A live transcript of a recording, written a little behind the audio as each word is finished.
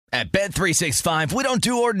At Bet365, we don't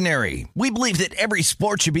do ordinary. We believe that every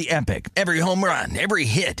sport should be epic. Every home run, every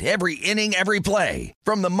hit, every inning, every play.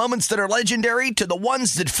 From the moments that are legendary to the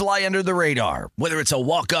ones that fly under the radar. Whether it's a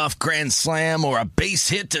walk-off grand slam or a base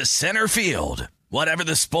hit to center field. Whatever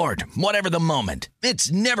the sport, whatever the moment.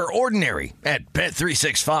 It's never ordinary at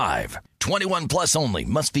Bet365. 21 plus only.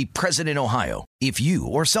 Must be present in Ohio. If you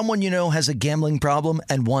or someone you know has a gambling problem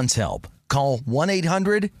and wants help, call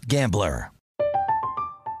 1-800-GAMBLER.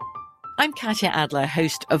 I'm Katya Adler,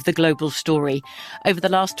 host of The Global Story. Over the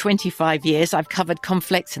last 25 years, I've covered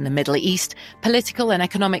conflicts in the Middle East, political and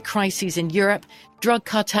economic crises in Europe, drug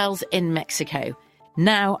cartels in Mexico.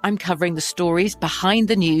 Now I'm covering the stories behind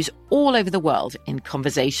the news all over the world in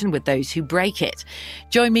conversation with those who break it.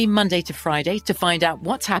 Join me Monday to Friday to find out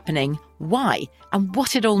what's happening, why, and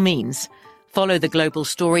what it all means. Follow The Global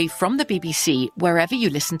Story from the BBC wherever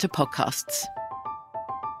you listen to podcasts.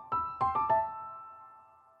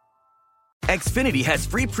 Xfinity has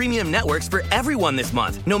free premium networks for everyone this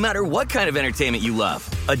month, no matter what kind of entertainment you love.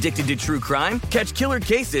 Addicted to true crime? Catch killer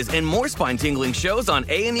cases and more spine-tingling shows on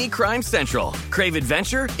A&E Crime Central. Crave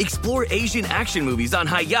adventure? Explore Asian action movies on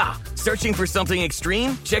Hi-YAH. Searching for something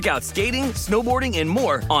extreme? Check out skating, snowboarding, and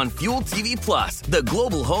more on Fuel TV Plus, the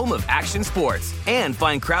global home of action sports. And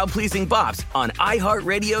find crowd-pleasing bops on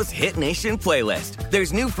iHeartRadio's Hit Nation playlist.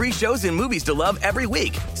 There's new free shows and movies to love every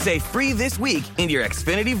week. Say free this week in your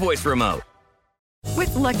Xfinity voice remote.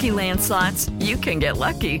 With Lucky Land Slots, you can get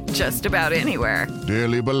lucky just about anywhere.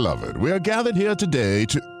 Dearly beloved, we are gathered here today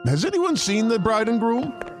to... Has anyone seen the bride and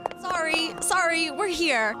groom? Sorry, we're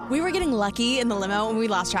here. We were getting lucky in the limo and we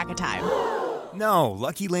lost track of time. No,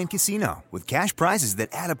 Lucky Land Casino, with cash prizes that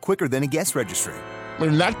add up quicker than a guest registry.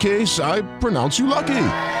 In that case, I pronounce you lucky.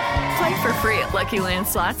 Play for free at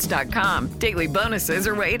LuckyLandSlots.com. Daily bonuses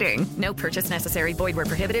are waiting. No purchase necessary. Void where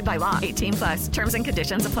prohibited by law. 18 plus. Terms and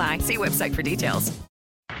conditions apply. See website for details.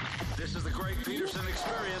 This is the Greg Peterson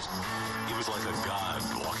Experience. He was like a god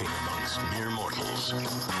walking amongst mere mortals.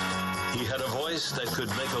 He had a voice that could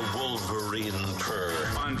make a wolverine purr.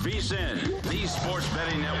 On VSiN, the Sports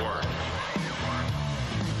Betting Network.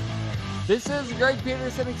 This is the Greg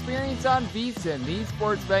Peterson Experience on VSiN, the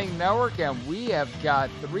Sports Betting Network, and we have got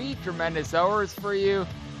 3 tremendous hours for you.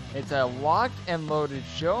 It's a locked and loaded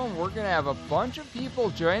show, and we're going to have a bunch of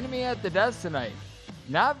people joining me at the desk tonight.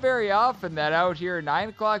 Not very often that out here at 9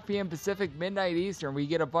 o'clock p.m. Pacific, midnight Eastern, we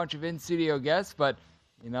get a bunch of in-studio guests, but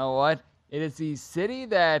you know what? It is the city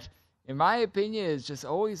that, in my opinion, is just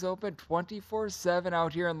always open 24/7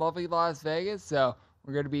 out here in lovely Las Vegas, so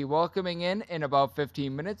we're going to be welcoming in about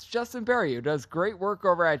 15 minutes, Justin Perry, who does great work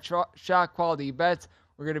over at Shot Quality Bets.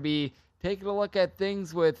 We're going to be taking a look at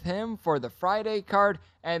things with him for the Friday card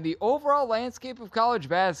and the overall landscape of college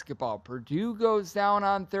basketball. Purdue goes down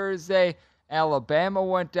on Thursday. Alabama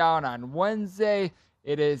went down on Wednesday.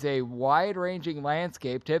 It is a wide-ranging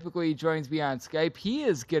landscape. Typically, he joins me on Skype. He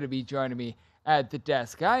is going to be joining me at the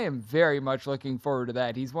desk. I am very much looking forward to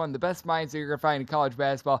that. He's one of the best minds that you're going to find in college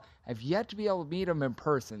basketball. I've yet to be able to meet him in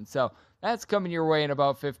person, so that's coming your way in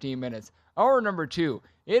about 15 minutes. Hour number 2,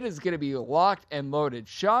 it is going to be locked and loaded.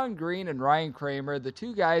 Sean Green and Ryan Kramer, the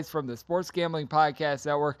 2 guys from the Sports Gambling Podcast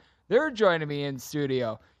Network, they're joining me in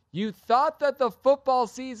studio. You thought that the football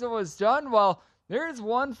season was done? Well, there's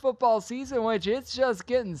one football season which it's just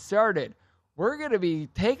getting started. We're going to be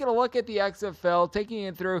taking a look at the XFL, taking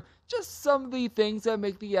it through just some of the things that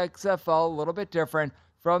make the XFL a little bit different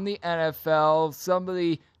from the NFL, some of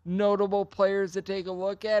the notable players to take a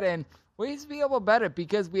look at, and ways to be able to bet it,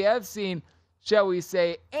 because we have seen, shall we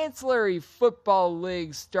say, ancillary football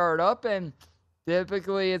leagues start up, and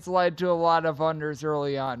typically it's led to a lot of unders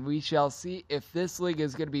early on. We shall see if this league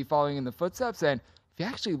is going to be following in the footsteps, and if you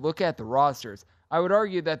actually look at the rosters, I would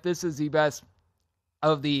argue that this is the best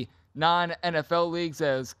of the non-NFL leagues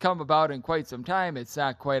that has come about in quite some time. It's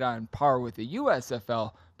not quite on par with the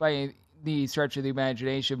USFL by the stretch of the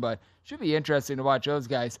imagination, but should be interesting to watch those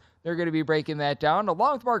guys. They're going to be breaking that down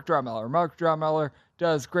along with Mark Drummeller. Mark Drummeller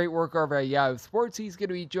does great work over at Yahoo Sports. He's going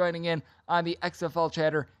to be joining in on the XFL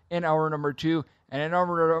chatter in hour number 2. And in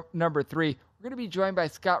hour number 3, we're going to be joined by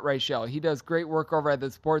Scott Reichel. He does great work over at the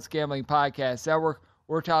Sports Gambling Podcast Network.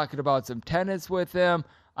 We're talking about some tennis with him.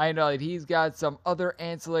 I know that he's got some other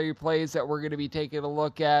ancillary plays that we're going to be taking a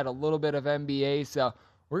look at, a little bit of NBA. So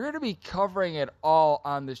we're going to be covering it all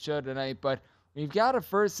on the show tonight. But we've got to,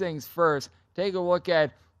 first things first, take a look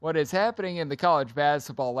at what is happening in the college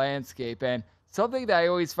basketball landscape. And something that I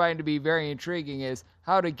always find to be very intriguing is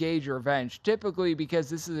how to gauge revenge. Typically, because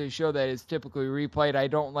this is a show that is typically replayed, I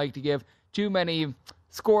don't like to give too many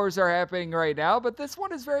scores are happening right now. But this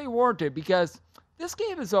one is very warranted because this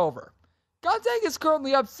game is over. Gonzaga is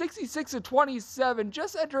currently up 66-27,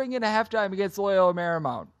 just entering into halftime against Loyola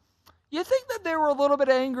Marymount. You think that they were a little bit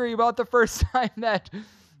angry about the first time that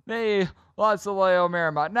they lost to Loyola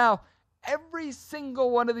Marymount. Now, every single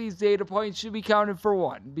one of these data points should be counted for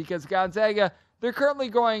one, because Gonzaga, they're currently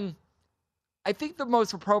going, I think the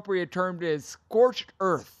most appropriate term is scorched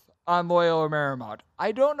earth on Loyola Marymount.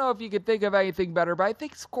 I don't know if you could think of anything better, but I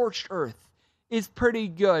think scorched earth is pretty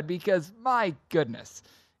good, because my goodness,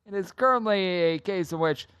 it is currently a case in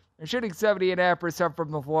which they're shooting 70.5%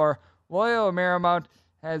 from the floor. Loyola Marymount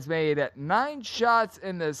has made 9 shots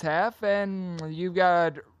in this half, and you've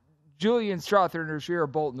got Julian Strother and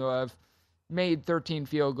Rasheer Bolton who have made 13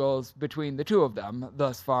 field goals between the two of them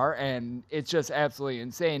thus far, and it's just absolutely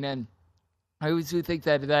insane. And I always do think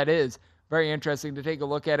that that is very interesting to take a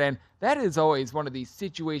look at, and that is always one of these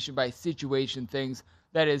situation-by-situation things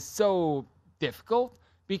that is so difficult,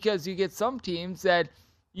 because you get some teams that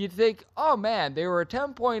you think, oh man, they were a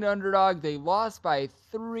 10-point underdog, they lost by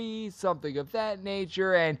 3, something of that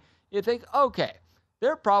nature, and you think, okay,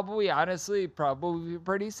 they're honestly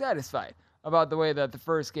pretty satisfied about the way that the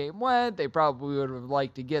first game went. They probably would have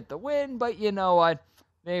liked to get the win, but you know what?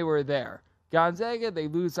 They were there. Gonzaga, they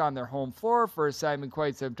lose on their home floor, first time in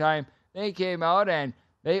quite some time. They came out and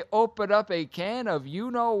they opened up a can of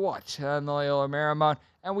you-know-what on Loyola Marymount,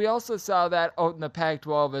 and we also saw that out in the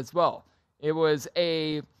Pac-12 as well. It was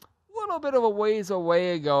a little bit of a ways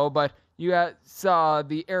away ago, but you saw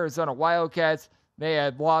the Arizona Wildcats. They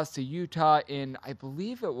had lost to Utah in, I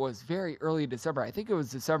believe it was very early December. I think it was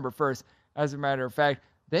December 1st. As a matter of fact,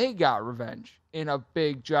 they got revenge in a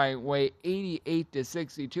big, giant way,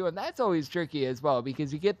 88-62. And that's always tricky as well,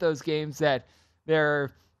 because you get those games that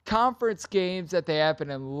they're conference games that they happen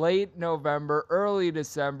in late November, early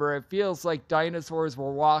December. It feels like dinosaurs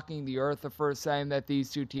were walking the earth the first time that these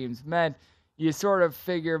two teams met. You sort of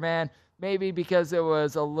figure, man, maybe because it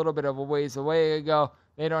was a little bit of a ways away ago,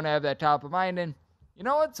 they don't have that top of mind. And you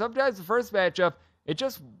know what? Sometimes the first matchup, it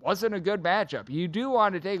just wasn't a good matchup. You do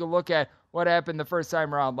want to take a look at what happened the first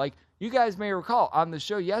time around. Like you guys may recall on the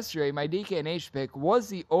show yesterday, my DKNH pick was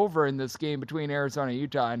the over in this game between Arizona and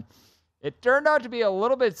Utah. And it turned out to be a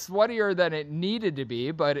little bit sweatier than it needed to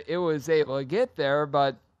be, but it was able to get there.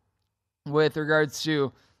 But with regards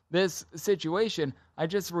to this situation, I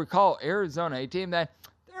just recall Arizona, a team that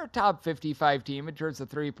they're a top 55 team in terms of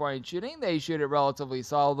three-point shooting. They shoot it relatively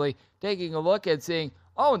solidly. Taking a look at seeing,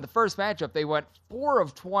 in the first matchup, they went 4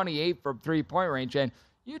 of 28 from three-point range. And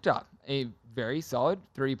Utah, a very solid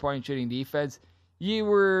three-point shooting defense. You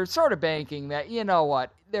were sort of banking that, you know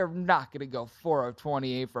what, they're not going to go 4 of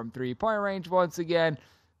 28 from three-point range once again.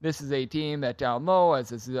 This is a team that down low, as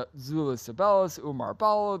Zula Sabelis, Umar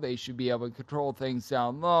Ballo, they should be able to control things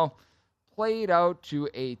down low. Played out to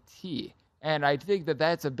a T. And I think that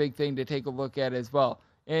that's a big thing to take a look at as well.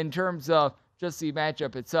 In terms of just the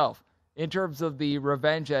matchup itself, in terms of the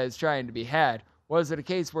revenge that is trying to be had, was it a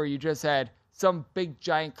case where you just had some big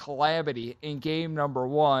giant calamity in game number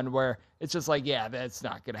 1 where it's just like, yeah, that's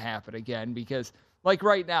not going to happen again? Because like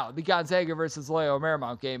right now, the Gonzaga versus Loyola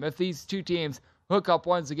Marymount game, if these two teams hook up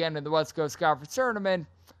once again in the West Coast Conference Tournament,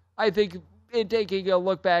 I think in taking a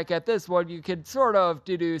look back at this one, you could sort of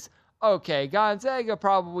deduce, okay, Gonzaga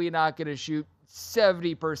probably not going to shoot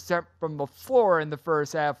 70% from the floor in the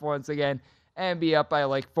first half once again and be up by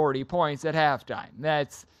like 40 points at halftime.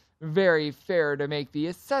 That's very fair to make the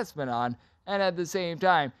assessment on. And at the same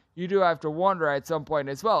time, you do have to wonder at some point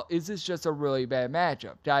as well, is this just a really bad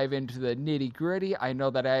matchup? Dive into the nitty-gritty. I know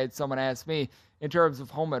that I had someone ask me in terms of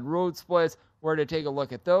home and road splits, where to take a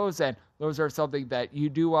look at those, and those are something that you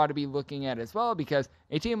do want to be looking at as well, because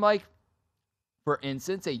a team like, for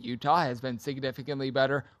instance, a Utah has been significantly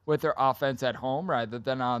better with their offense at home rather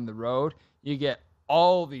than on the road. You get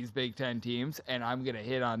all these Big Ten teams, and I'm going to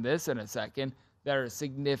hit on this in a second, that are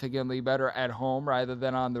significantly better at home rather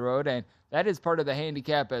than on the road, and that is part of the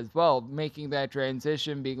handicap as well, making that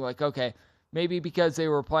transition, being like, okay, maybe because they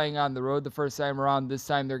were playing on the road the first time around, this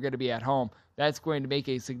time they're going to be at home. That's going to make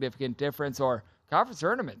a significant difference. Or conference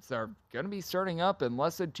tournaments are going to be starting up in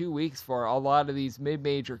less than 2 weeks for a lot of these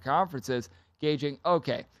mid-major conferences, gauging,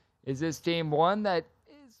 okay, is this team one that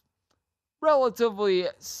is relatively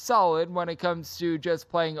solid when it comes to just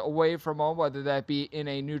playing away from home, whether that be in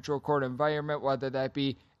a neutral court environment, whether that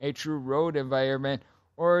be a true road environment,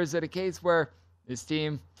 or is it a case where this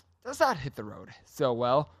team does not hit the road so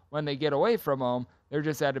well? When they get away from home, they're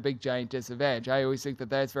just at a big giant disadvantage. I always think that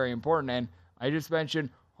that's very important, and I just mentioned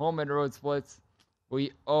home and road splits.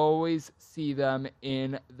 We always see them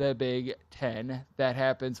in the Big Ten. That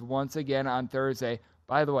happens once again on Thursday.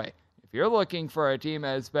 By the way, if you're looking for a team that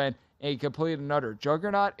has been a complete and utter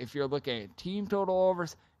juggernaut. If you're looking at team total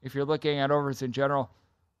overs, if you're looking at overs in general,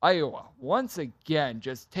 Iowa, once again,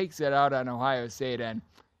 just takes it out on Ohio State. And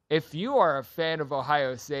if you are a fan of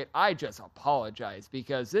Ohio State, I just apologize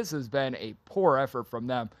because this has been a poor effort from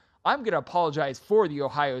them. I'm going to apologize for the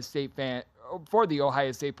Ohio State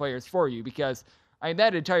players for you because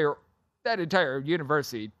that entire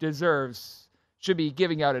university should be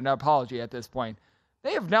giving out an apology at this point.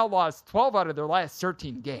 They have now lost 12 out of their last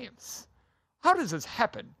 13 games. How does this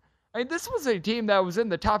happen? This was a team that was in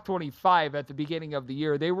the top 25 at the beginning of the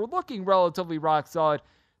year. They were looking relatively rock solid.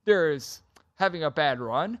 There's having a bad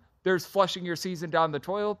run. There's flushing your season down the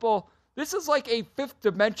toilet bowl. This is like a fifth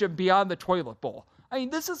dimension beyond the toilet bowl.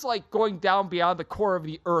 This is like going down beyond the core of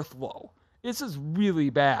the earth low. This is really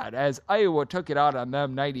bad, as Iowa took it out on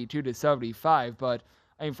them 92-75. But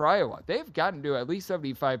for Iowa, they've gotten to at least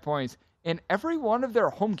 75 points in every one of their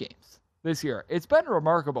home games this year. It's been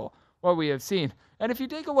remarkable what we have seen. And if you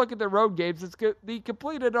take a look at their road games, it's the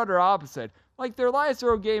complete and utter opposite. Like their last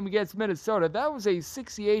road game against Minnesota, that was a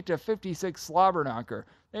 68-56 slobber knocker.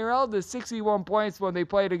 They were held to 61 points when they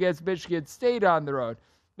played against Michigan State on the road.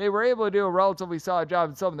 They were able to do a relatively solid job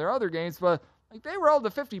in some of their other games, but they were held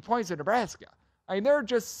to 50 points in Nebraska. There are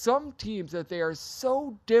just some teams that they are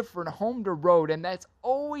so different home to road, and that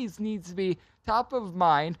always needs to be top of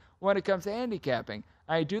mind when it comes to handicapping.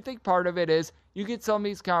 I do think part of it is you get some of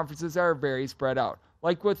these conferences that are very spread out,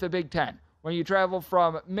 like with the Big Ten. When you travel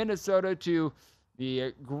from Minnesota to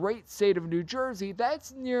the great state of New Jersey,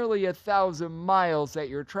 that's nearly 1,000 miles that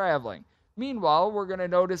you're traveling. Meanwhile, we're going to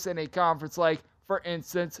notice in a conference like, for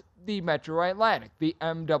instance, the Metro Atlantic, the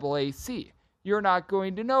MAAC, you're not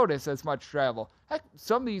going to notice as much travel. Heck,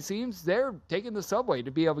 some of these teams, they're taking the subway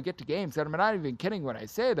to be able to get to games, and I'm not even kidding when I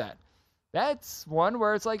say that. That's one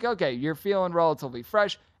where it's like, okay, you're feeling relatively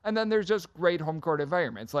fresh, and then there's just great home court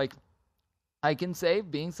environments. Like, I can say,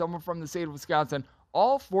 being someone from the state of Wisconsin,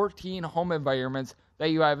 all 14 home environments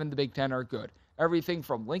that you have in the Big Ten are good. Everything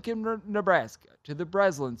from Lincoln, Nebraska, to the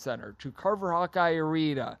Breslin Center, to Carver Hawkeye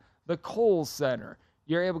Arena, the Kohl's Center.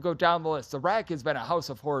 You're able to go down the list. The RAC has been a house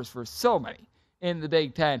of horrors for so many in the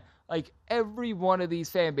Big Ten. Like, every one of these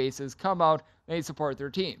fan bases come out and they support their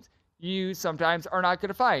teams. You sometimes are not going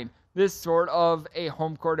to find this sort of a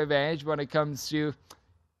home court advantage when it comes to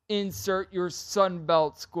insert your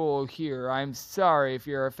Sunbelt school here. I'm sorry if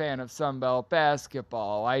you're a fan of Sunbelt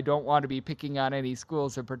basketball. I don't want to be picking on any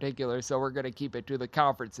schools in particular, so we're going to keep it to the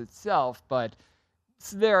conference itself. But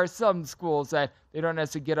there are some schools that they don't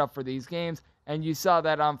necessarily get up for these games, and you saw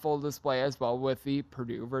that on full display as well with the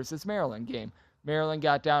Purdue versus Maryland game. Maryland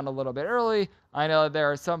got down a little bit early. I know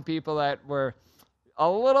there are some people that were a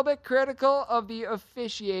little bit critical of the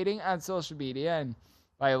officiating on social media, and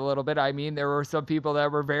by a little bit, I mean there were some people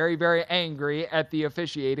that were very, very angry at the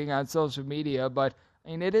officiating on social media, but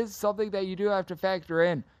it is something that you do have to factor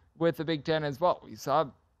in with the Big Ten as well. We saw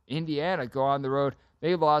Indiana go on the road.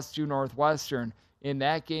 They lost to Northwestern in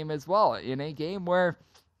that game as well, in a game where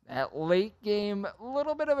that late game, a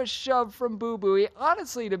little bit of a shove from Boo Buie.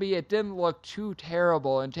 Honestly, to me, it didn't look too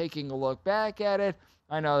terrible, and taking a look back at it,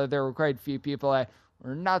 I know that there were quite a few people that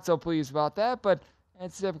were not so pleased about that, but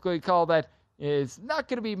it's typically a call that is not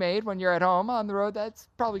going to be made when you're at home. On the road, that's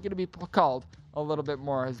probably going to be called a little bit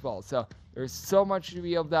more as well. So there's so much to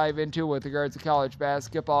be able to dive into with regards to college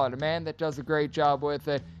basketball, and a man that does a great job with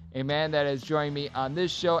it, a man that has joined me on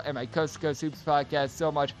this show and my Coast to Coast Hoops podcast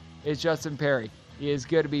so much, is Justin Perry. He is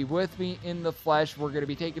going to be with me in the flesh. We're going to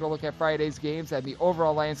be taking a look at Friday's games and the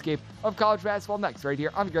overall landscape of college basketball next, right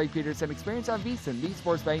here on the Greg Peterson Experience on VSiN, the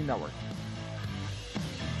Sports Betting Network.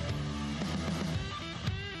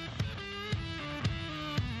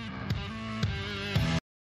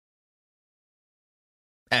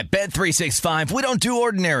 At Bet365, we don't do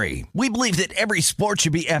ordinary. We believe that every sport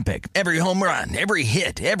should be epic. Every home run, every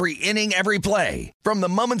hit, every inning, every play. From the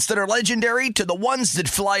moments that are legendary to the ones that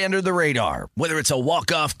fly under the radar. Whether it's a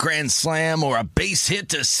walk-off grand slam or a base hit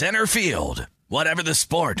to center field. Whatever the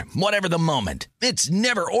sport, whatever the moment. It's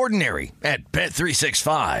never ordinary at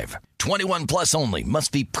Bet365. 21 plus only.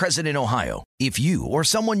 Must be present in Ohio. If you or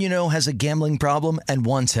someone you know has a gambling problem and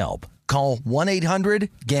wants help, call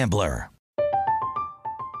 1-800-GAMBLER.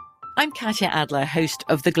 I'm Katya Adler, host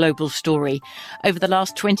of The Global Story. Over the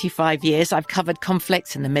last 25 years, I've covered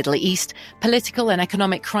conflicts in the Middle East, political and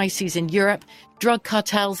economic crises in Europe, drug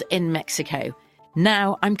cartels in Mexico.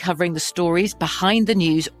 Now I'm covering the stories behind the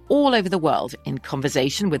news all over the world in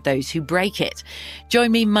conversation with those who break it.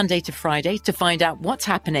 Join me Monday to Friday to find out what's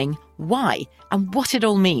happening, why, and what it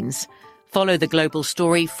all means. Follow The Global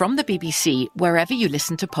Story from the BBC wherever you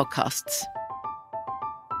listen to podcasts.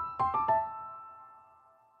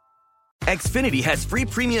 Xfinity has free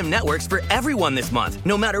premium networks for everyone this month,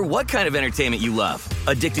 no matter what kind of entertainment you love.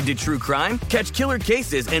 Addicted to true crime? Catch killer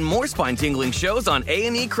cases and more spine-tingling shows on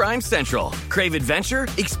A&E Crime Central. Crave adventure?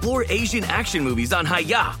 Explore Asian action movies on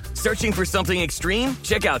Hi-YAH. Searching for something extreme?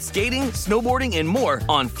 Check out skating, snowboarding, and more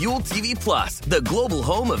on Fuel TV Plus, the global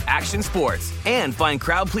home of action sports. And find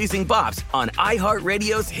crowd-pleasing bops on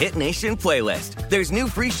iHeartRadio's Hit Nation playlist. There's new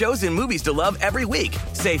free shows and movies to love every week.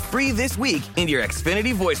 Say free this week in your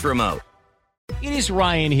Xfinity voice remote. It is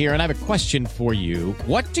Ryan here, and I have a question for you.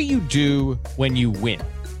 What do you do when you win?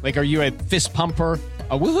 Like, are you a fist pumper,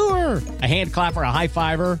 a woo-hooer, a hand clapper, a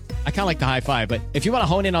high-fiver? I kind of like the high-five, but if you want to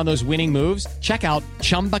hone in on those winning moves, check out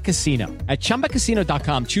Chumba Casino. At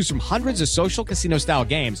ChumbaCasino.com, choose from hundreds of social casino-style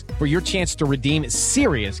games for your chance to redeem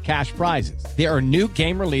serious cash prizes. There are new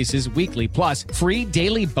game releases weekly, plus free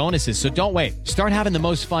daily bonuses, so don't wait. Start having the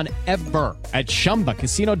most fun ever at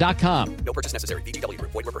ChumbaCasino.com. No purchase necessary. VGW.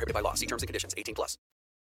 Void where prohibited by law. See terms and conditions. 18+.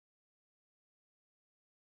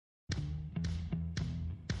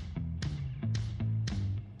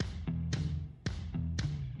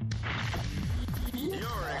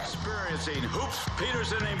 Experiencing Hoops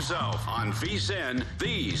Peterson himself on VSiN,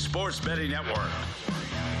 the Sports Betting Network.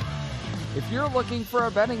 If you're looking for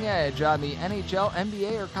a betting edge on the NHL,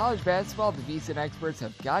 NBA, or college basketball, the VSiN experts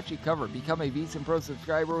have got you covered. Become a VSiN Pro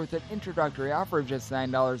subscriber with an introductory offer of just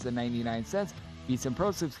 $9.99. VSiN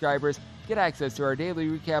Pro subscribers get access to our daily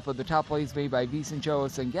recap of the top plays made by VSiN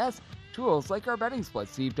hosts and guests, tools like our betting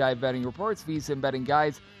splits, deep dive betting reports, VSiN betting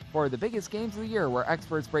guides for the biggest games of the year, where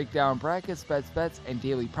experts break down brackets, bets, and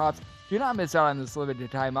daily props. Do not miss out on this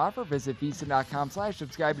limited time offer. Visit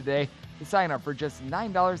VSiN.com/subscribe today to sign up for just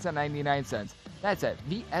 $9.99. That's at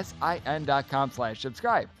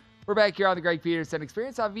VSIN.com/subscribe. We're back here on the Greg Peterson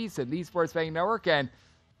Experience on VSiN, the Sports Betting Network, and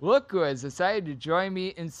look who has decided to join me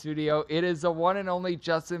in studio. It is the one and only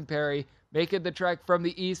Justin Perry, making the trek from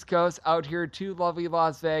the East Coast out here to lovely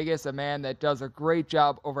Las Vegas, a man that does a great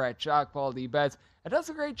job over at Shot Quality Bets, and does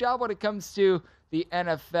a great job when it comes to the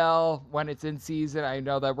NFL when it's in season. I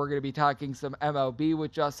know that we're going to be talking some MLB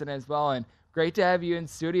with Justin as well, and great to have you in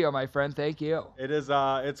studio, my friend. Thank you. It is.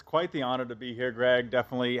 It's quite the honor to be here, Greg.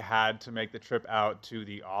 Definitely had to make the trip out to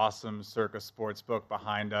the awesome Circa Sportsbook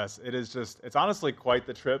behind us. It's honestly quite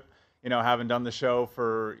the trip. You know, having done the show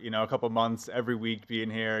for, a couple months, every week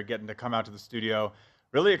being here, getting to come out to the studio.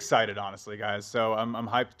 Really excited, honestly, guys. So I'm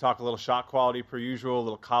hyped to talk a little shot quality per usual, a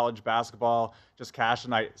little college basketball, just cash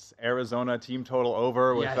tonight's Arizona team total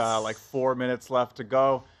over with like 4 minutes left to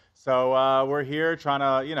go. So we're here trying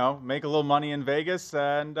to, make a little money in Vegas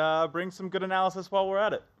and bring some good analysis while we're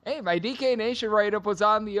at it. Hey, my DK Nation write-up was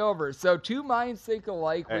on the over. So two minds think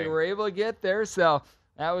alike. Hey. We were able to get there, so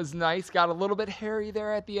that was nice. Got a little bit hairy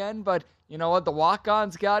there at the end, but you know what? The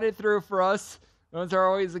walk-ons got it through for us. Those are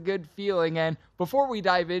always a good feeling. And before we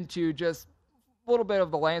dive into just a little bit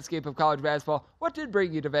of the landscape of college basketball, what did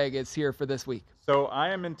bring you to Vegas here for this week? So I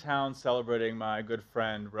am in town celebrating my good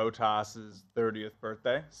friend Rotas's 30th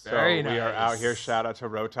birthday. Very nice. We are out here. Shout out to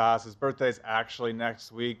Rotas. His birthday is actually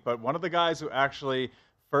next week. But one of the guys who actually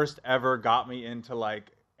first ever got me into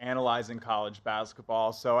analyzing college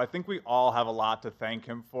basketball. So I think we all have a lot to thank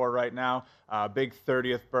him for right now. Big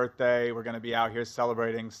 30th birthday. We're going to be out here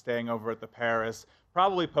celebrating, staying over at the Paris,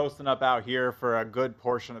 probably posting up out here for a good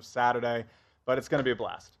portion of Saturday, but it's going to be a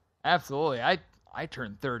blast. Absolutely. I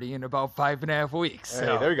turned 30 in about 5.5 weeks. Hey,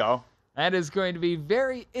 there you go. That is going to be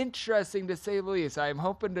very interesting, to say the least. I'm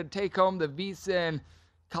hoping to take home the VSiN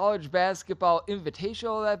College Basketball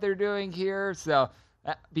Invitational that they're doing here. So,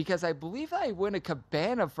 because I believe I win a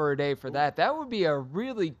cabana for a day for that. That would be a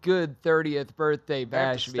really good 30th birthday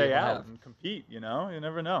bash. To stay out and compete, you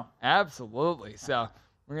never know. Absolutely. So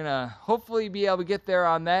we're going to hopefully be able to get there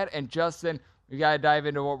on that. And Justin, we got to dive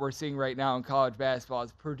into what we're seeing right now in college basketball.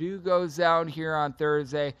 As Purdue goes down here on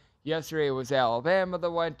Thursday. Yesterday it was Alabama that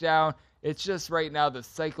went down. It's just right now the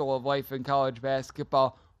cycle of life in college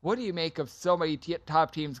basketball. What do you make of so many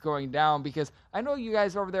top teams going down? Because I know you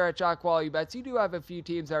guys over there at Shot Quality Bets, you do have a few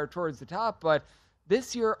teams that are towards the top, but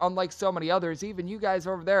this year, unlike so many others, even you guys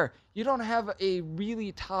over there, you don't have a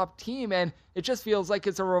really top team, and it just feels like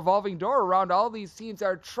it's a revolving door around all these teams that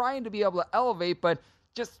are trying to be able to elevate, but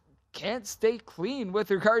just can't stay clean with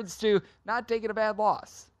regards to not taking a bad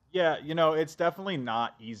loss. Yeah, it's definitely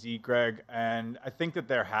not easy, Greg, and I think that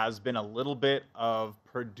there has been a little bit of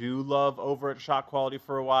Purdue love over at Shot Quality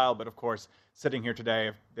for a while, but of course, sitting here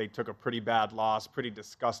today, they took a pretty bad loss, pretty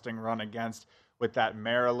disgusting run against with that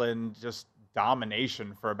Maryland just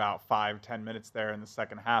domination for about 5-10 minutes there in the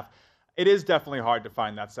second half. It is definitely hard to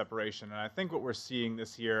find that separation, and I think what we're seeing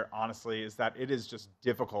this year, honestly, is that it is just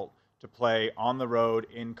difficult to play on the road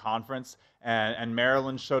in conference. And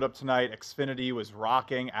Maryland showed up tonight. Xfinity was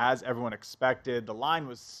rocking as everyone expected. The line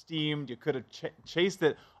was steamed. You could have chased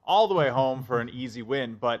it all the way home for an easy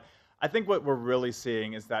win. But I think what we're really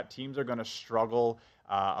seeing is that teams are going to struggle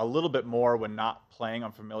a little bit more when not playing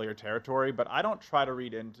on familiar territory. But I don't try to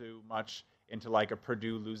read into like a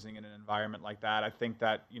Purdue losing in an environment like that. I think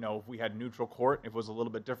that, if we had neutral court, if it was a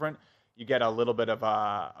little bit different, you get a little bit of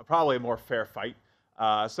probably a more fair fight.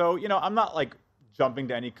 So, I'm not like jumping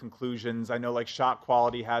to any conclusions. I know like shot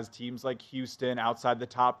quality has teams like Houston outside the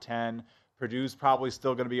top 10. Purdue's probably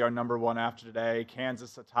still going to be our number one after today.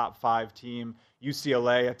 Kansas, a top 5 team.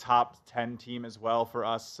 UCLA, a top 10 team as well for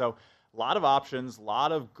us. So a lot of options, a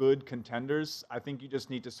lot of good contenders. I think you just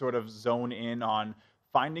need to sort of zone in on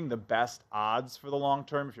finding the best odds for the long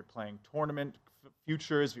term. If you're playing tournament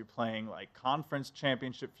futures, if you're playing like conference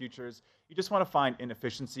championship futures, you just want to find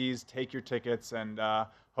inefficiencies, take your tickets, and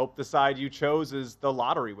hope the side you chose is the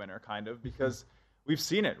lottery winner, kind of, because we've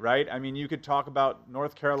seen it, right? I mean, you could talk about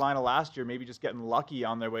North Carolina last year, maybe just getting lucky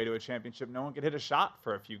on their way to a championship. No one could hit a shot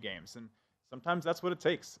for a few games. And sometimes that's what it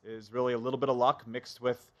takes, is really a little bit of luck mixed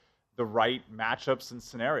with the right matchups and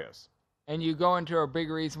scenarios. And you go into a big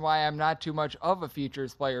reason why I'm not too much of a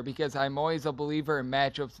futures player, because I'm always a believer in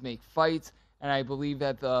matchups make fights, and I believe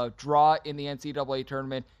that the draw in the NCAA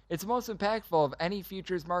tournament, it's the most impactful of any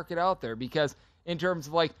futures market out there, because in terms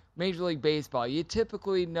of like Major League Baseball, you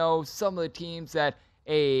typically know some of the teams that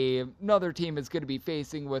another team is going to be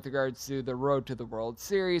facing with regards to the road to the World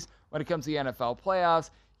Series. When it comes to the NFL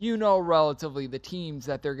playoffs, you know relatively the teams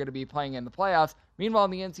that they're going to be playing in the playoffs. Meanwhile,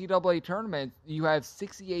 in the NCAA tournament, you have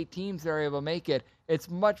 68 teams that are able to make it. It's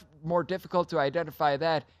much more difficult to identify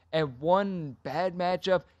that, and one bad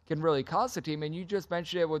matchup can really cost a team. And you just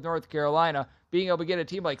mentioned it with North Carolina. Being able to get a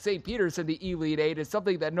team like St. Peter's in the Elite Eight is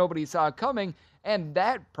something that nobody saw coming, and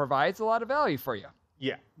that provides a lot of value for you.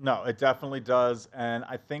 Yeah, no, it definitely does. And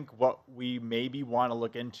I think what we maybe want to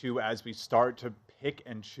look into as we start to pick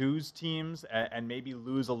and choose teams and maybe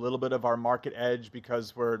lose a little bit of our market edge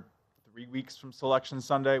because we're 3 weeks from Selection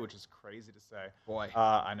Sunday, which is crazy to say. Boy.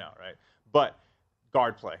 I know, right? But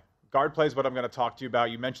guard play. Guard play is what I'm going to talk to you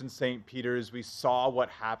about. You mentioned St. Peter's. We saw what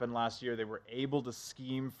happened last year. They were able to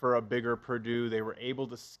scheme for a bigger Purdue. They were able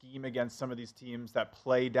to scheme against some of these teams that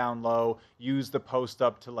play down low, use the post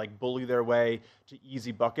up to like bully their way to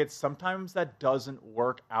easy buckets. Sometimes that doesn't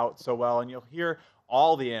work out so well, and you'll hear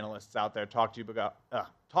all the analysts out there talk to you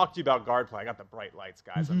about guard play. I got the bright lights,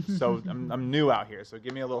 guys. I'm new out here, so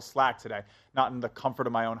give me a little slack today. Not in the comfort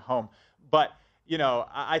of my own home, but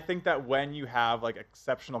I think that when you have like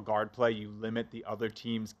exceptional guard play, you limit the other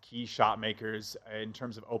team's key shot makers in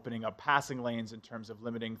terms of opening up passing lanes, in terms of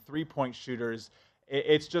limiting three-point shooters.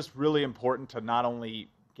 It's just really important to not only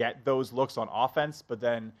get those looks on offense, but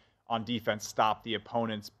then on defense, stop the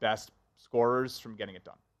opponent's best scorers from getting it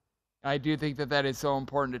done. I do think that is so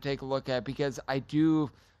important to take a look at, because I do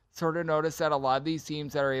sort of notice that a lot of these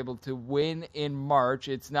teams that are able to win in March,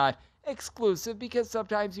 it's not exclusive, because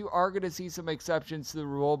sometimes you are going to see some exceptions to the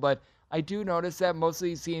rule, but I do notice that most of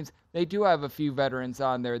these teams, they do have a few veterans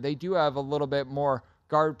on there. They do have a little bit more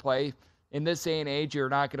guard play. In this day and age, you're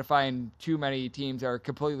not going to find too many teams that are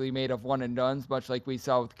completely made of one-and-dones, much like we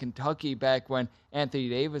saw with Kentucky back when Anthony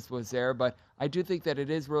Davis was there. But I do think that it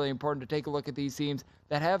is really important to take a look at these teams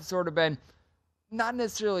that have sort of been not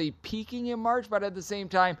necessarily peaking in March, but at the same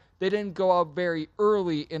time, they didn't go out very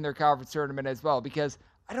early in their conference tournament as well, because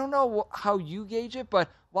I don't know how you gauge it, but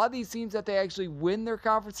a lot of these teams that they actually win their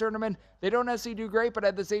conference tournament, they don't necessarily do great, but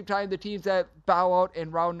at the same time, the teams that bow out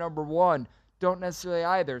in round number 1 don't necessarily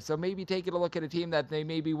either. So maybe taking a look at a team that they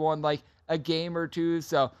maybe won like a game or two,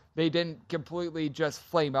 so they didn't completely just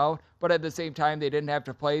flame out, but at the same time, they didn't have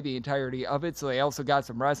to play the entirety of it, so they also got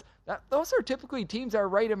some rest. Those are typically teams that are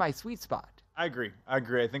right in my sweet spot. I agree.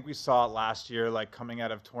 I think we saw it last year, like coming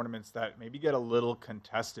out of tournaments that maybe get a little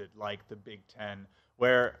contested, like the Big Ten,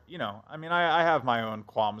 where, I have my own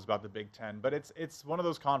qualms about the Big Ten, but it's one of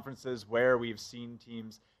those conferences where we've seen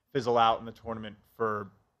teams fizzle out in the tournament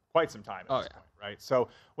for quite some time at this point, right? So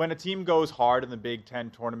when a team goes hard in the Big Ten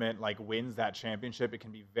tournament, like wins that championship, it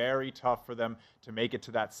can be very tough for them to make it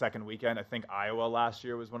to that second weekend. I think Iowa last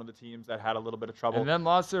year was one of the teams that had a little bit of trouble. And then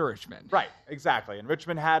lost to Richmond. Right, exactly. And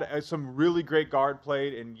Richmond had some really great guard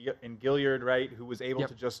play in Gilliard, right, who was able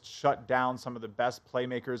to just shut down some of the best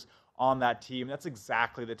playmakers on that team. That's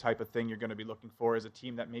exactly the type of thing you're going to be looking for, as a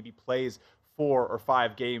team that maybe plays 4 or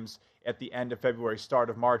 5 games at the end of February, start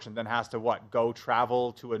of March, and then has to go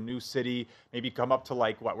travel to a new city, maybe come up to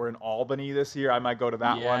we're in Albany this year. I might go to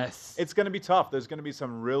that one. It's going to be tough. There's going to be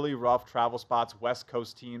some really rough travel spots. West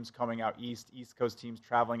Coast teams coming out east, East Coast teams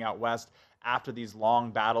traveling out west after these long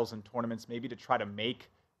battles and tournaments, maybe to try to make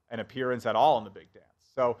an appearance at all in the Big Dance.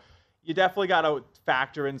 So you definitely got to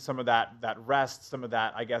factor in some of that rest, some of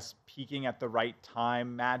that, I guess, peaking at the right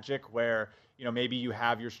time magic where, maybe you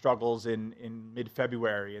have your struggles in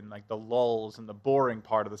mid-February and the lulls and the boring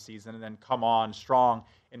part of the season, and then come on strong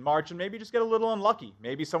in March and maybe just get a little unlucky.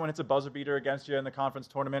 Maybe someone hits a buzzer beater against you in the conference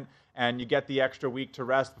tournament and you get the extra week to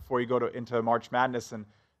rest before you go into March Madness, and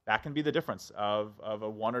that can be the difference of a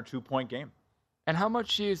 1 or 2 point game. And how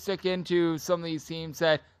much do you stick into some of these teams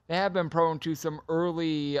that they have been prone to some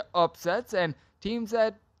early upsets, and teams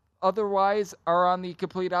that otherwise are on the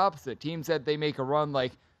complete opposite? Teams that they make a run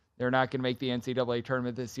like they're not going to make the NCAA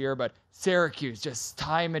tournament this year, but Syracuse, just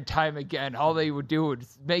time and time again, all they would do would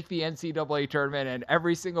make the NCAA tournament, and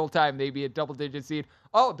every single time they'd be a double-digit seed.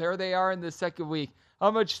 Oh, there they are in the second week.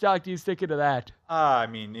 How much stock do you stick into that? I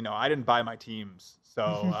didn't buy my teams,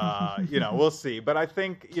 so, we'll see. But I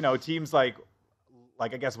think, teams like I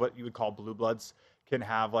guess what you would call blue bloods can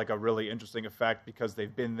have a really interesting effect because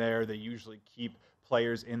they've been there. They usually keep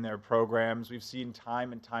players in their programs. We've seen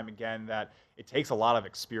time and time again that it takes a lot of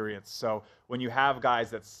experience. So when you have guys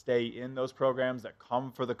that stay in those programs, that come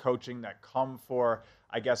for the coaching, that come for,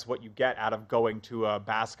 I guess, what you get out of going to a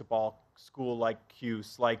basketball school like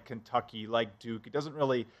Cuse, like Kentucky, like Duke,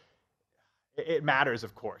 it matters,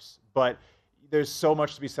 of course, but there's so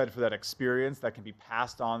much to be said for that experience that can be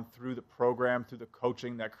passed on through the program, through the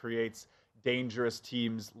coaching that creates dangerous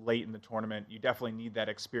teams late in the tournament. You definitely need that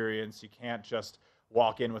experience. You can't just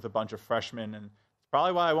walk in with a bunch of freshmen, and it's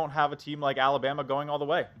probably why I won't have a team like Alabama going all the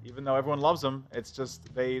way, even though everyone loves them. It's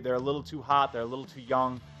just they're a little too hot, they're a little too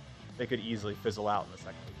young. They could easily fizzle out in the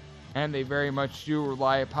second week. And they very much do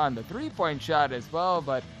rely upon the three-point shot as well,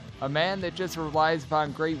 but a man that just relies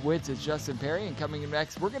upon great wits is Justin Perry, and coming in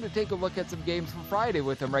next, we're going to take a look at some games from Friday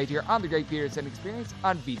with him right here on the Greg Peterson Experience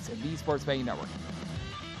on VSiN, the Sports Betting Network.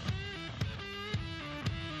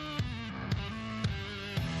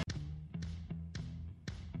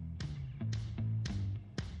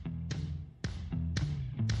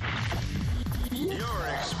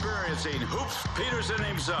 Experiencing Hoops Peterson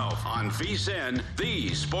himself on VSiN,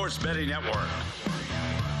 the Sports Betting Network.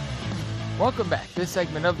 Welcome back. This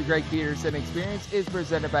segment of the Greg Peterson Experience is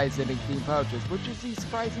presented by Zyn Nicotine Pouches, which is the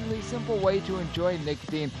surprisingly simple way to enjoy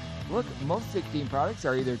nicotine. Look, most nicotine products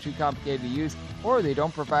are either too complicated to use or they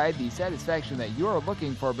don't provide the satisfaction that you are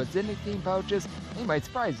looking for, but Zyn Nicotine Pouches, they might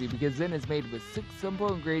surprise you because Zyn is made with 6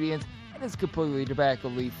 simple ingredients and is completely tobacco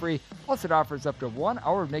leaf-free, plus it offers up to 1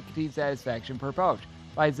 hour of nicotine satisfaction per pouch.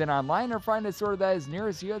 Buy Zyn online or find a store that is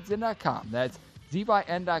nearest you at Zyn.com. That's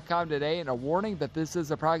ZYN.com today, and a warning that this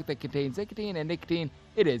is a product that contains nicotine, and nicotine,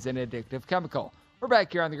 it is an addictive chemical. We're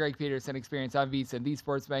back here on the Greg Peterson Experience on VSiN, the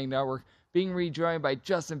Sports Betting Network, being rejoined by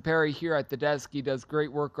Justin Perry here at the desk. He does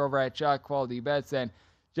great work over at Shot Quality Bets. And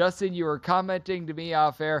Justin, you were commenting to me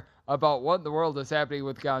off air about what in the world is happening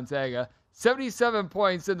with Gonzaga. 77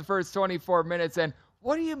 points in the first 24 minutes, and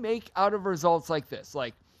what do you make out of results like this?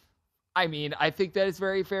 I think that it's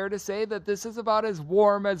very fair to say that this is about as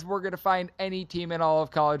warm as we're going to find any team in all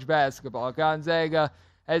of college basketball. Gonzaga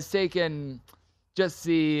has taken just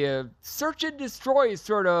the search and destroy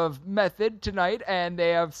sort of method tonight, and they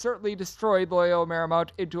have certainly destroyed Loyola Marymount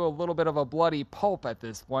into a little bit of a bloody pulp at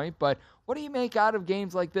this point. But what do you make out of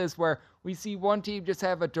games like this where we see one team just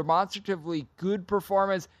have a demonstratively good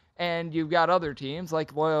performance, and you've got other teams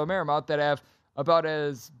like Loyola Marymount that have about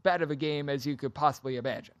as bad of a game as you could possibly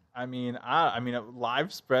imagine?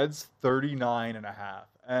 Live spread's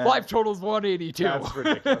 39.5. Live total's 182. That's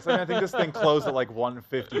ridiculous. I think this thing closed at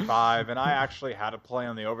 155, and I actually had to play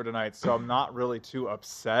on the over tonight, so I'm not really too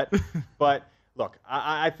upset. But look,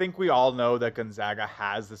 I think we all know that Gonzaga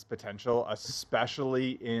has this potential,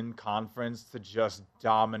 especially in conference, to just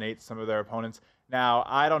dominate some of their opponents. Now,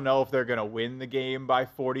 I don't know if they're going to win the game by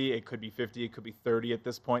 40. It could be 50. It could be 30 at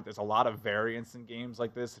this point. There's a lot of variance in games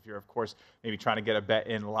like this. If you're, of course, maybe trying to get a bet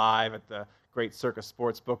in live at the great Circus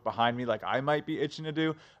Sportsbook behind me, like I might be itching to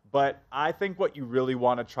do. But I think what you really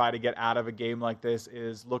want to try to get out of a game like this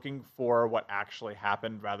is looking for what actually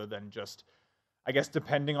happened rather than just, I guess,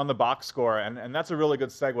 depending on the box score. And that's a really good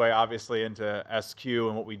segue, obviously, into SQ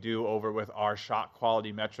and what we do over with our shot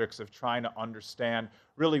quality metrics of trying to understand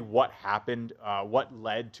really what happened, what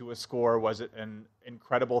led to a score. Was it an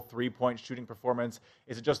incredible three-point shooting performance?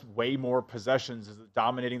 Is it just way more possessions? Is it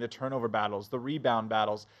dominating the turnover battles, the rebound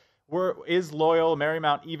battles? is Loyal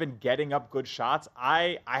Marymount even getting up good shots?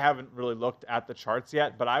 I haven't really looked at the charts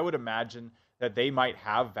yet, but I would imagine that they might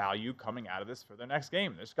have value coming out of this for their next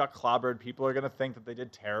game. They just got clobbered. People are going to think that they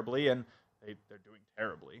did terribly, and they're doing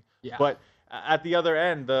terribly. Yeah. But at the other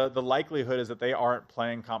end, the likelihood is that they aren't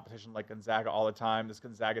playing competition like Gonzaga all the time. This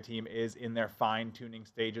Gonzaga team is in their fine-tuning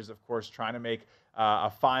stages, of course, trying to make a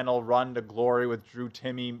final run to glory with Drew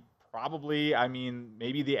Timme. Probably, I mean,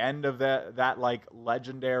 maybe the end of that like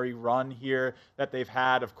legendary run here that they've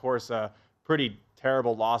had. Of course, a pretty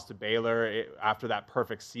terrible loss to Baylor after that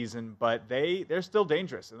perfect season, but they're still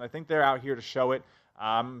dangerous, and I think they're out here to show it.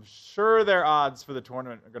 I'm sure their odds for the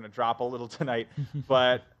tournament are going to drop a little tonight,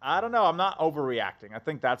 but I don't know. I'm not overreacting. I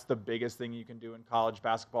think that's the biggest thing you can do in college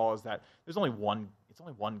basketball is that there's only one. It's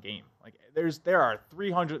only one game. Like there are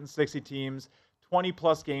 360 teams.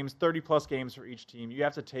 20-plus games, 30-plus games for each team. You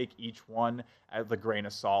have to take each one as a grain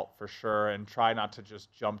of salt for sure and try not to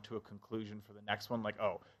just jump to a conclusion for the next one like,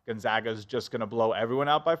 oh, Gonzaga's just going to blow everyone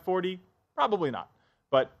out by 40? Probably not.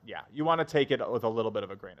 But, yeah, you want to take it with a little bit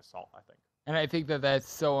of a grain of salt, I think. And I think that that's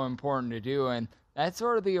so important to do, and that's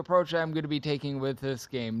sort of the approach I'm going to be taking with this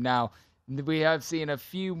game. Now, we have seen a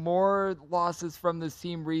few more losses from this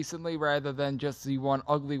team recently rather than just the one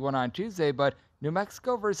ugly one on Tuesday, but New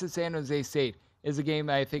Mexico versus San Jose State is a game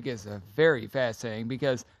that I think is very fascinating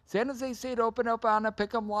because San Jose State opened up on a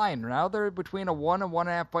pick'em line. Now they're between a 1 and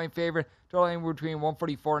 1.5 point favorite, totaling between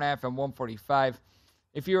 144.5 and 145.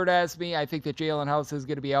 If you were to ask me, I think that Jalen House is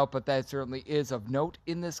going to be out, but that certainly is of note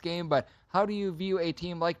in this game. But how do you view a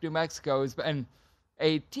team like New Mexico and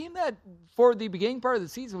a team that for the beginning part of the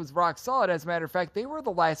season was rock solid? As a matter of fact, they were the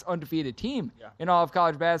last undefeated team in all of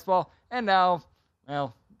college basketball, and now,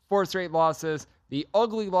 well, 4 straight losses. The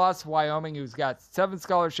ugly loss to Wyoming, who's got 7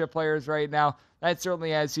 scholarship players right now, that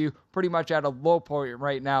certainly has you pretty much at a low point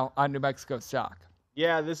right now on New Mexico stock.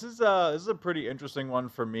 Yeah, this is a pretty interesting one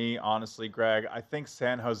for me, honestly, Greg. I think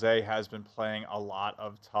San Jose has been playing a lot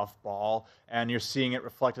of tough ball, and you're seeing it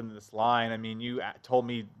reflected in this line. I mean, you told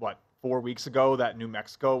me, 4 weeks ago that New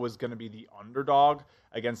Mexico was going to be the underdog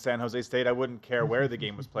against San Jose State. I wouldn't care where the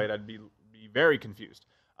game was played. I'd be very confused.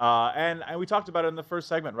 And we talked about it in the first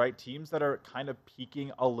segment, right? Teams that are kind of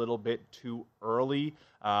peaking a little bit too early.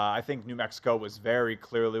 I think New Mexico was very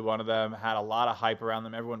clearly one of them, had a lot of hype around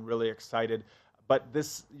them, everyone really excited. But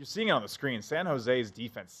you're seeing it on the screen. San Jose's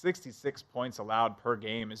defense, 66 points allowed per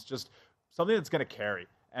game, is just something that's going to carry.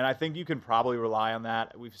 And I think you can probably rely on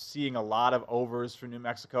that. We've seeing a lot of overs for New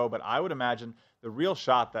Mexico, but I would imagine the real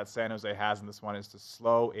shot that San Jose has in this one is to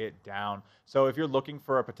slow it down. So if you're looking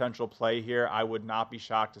for a potential play here, I would not be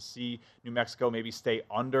shocked to see New Mexico maybe stay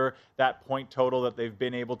under that point total that they've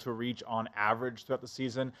been able to reach on average throughout the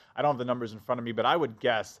season. I don't have the numbers in front of me, but I would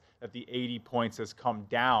guess that the 80 points has come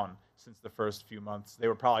down since the first few months. They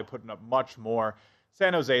were probably putting up much more.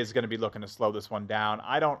 San Jose is going to be looking to slow this one down.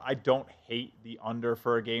 I don't hate the under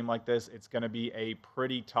for a game like this. It's going to be a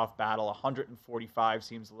pretty tough battle. 145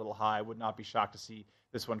 seems a little high. I would not be shocked to see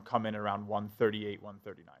this one come in around 138,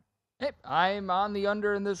 139. Hey, I'm on the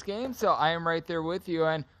under in this game, so I am right there with you.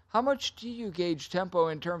 And how much do you gauge tempo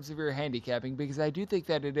in terms of your handicapping? Because I do think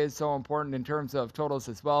that it is so important in terms of totals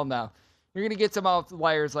as well. Now, you're going to get some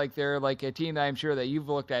outliers like a team that I'm sure that you've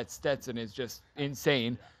looked at. Stetson is just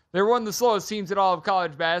insane. They're one of the slowest teams in all of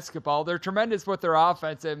college basketball. They're tremendous with their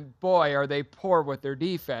offense, and boy, are they poor with their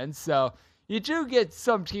defense. So you do get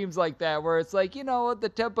some teams like that where it's like,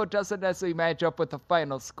 the tempo doesn't necessarily match up with the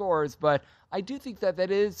final scores, but I do think that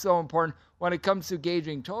that is so important when it comes to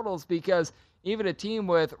gauging totals because even a team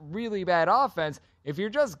with really bad offense, if you're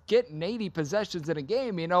just getting 80 possessions in a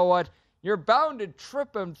game, you know what? You're bound to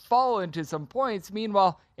trip and fall into some points.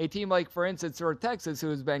 Meanwhile, a team like, for instance, North Texas, who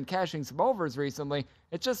has been cashing some overs recently,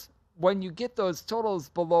 it's just when you get those totals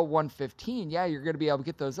below 115, yeah, you're going to be able to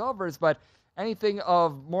get those overs, but anything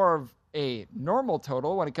of more of a normal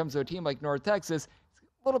total when it comes to a team like North Texas,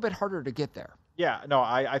 it's a little bit harder to get there. Yeah, no,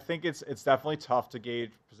 I think it's definitely tough to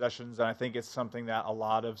gauge possessions, and I think it's something that a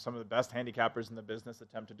lot of some of the best handicappers in the business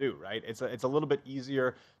attempt to do, right? It's a little bit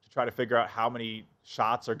easier to try to figure out how many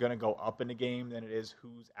shots are going to go up in a game than it is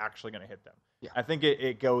who's actually going to hit them. Yeah. I think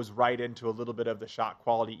it goes right into a little bit of the shot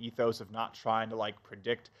quality ethos of not trying to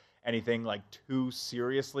predict anything too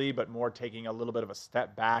seriously, but more taking a little bit of a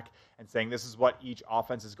step back and saying this is what each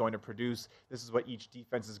offense is going to produce. This is what each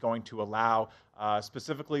defense is going to allow.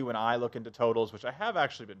 Specifically when I look into totals, which I have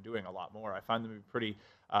actually been doing a lot more, I find them to be pretty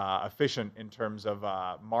efficient in terms of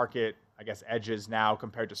market, edges now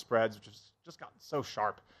compared to spreads, which has just gotten so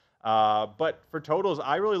sharp. But for totals,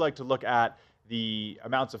 I really like to look at the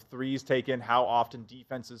amounts of threes taken, how often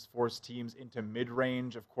defenses force teams into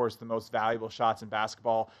mid-range. Of course, the most valuable shots in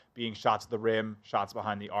basketball being shots at the rim, shots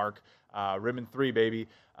behind the arc, rim and three, baby.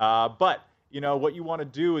 But what you want to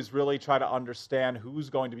do is really try to understand who's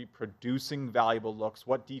going to be producing valuable looks,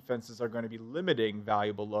 what defenses are going to be limiting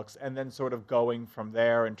valuable looks, and then sort of going from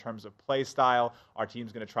there in terms of play style. Our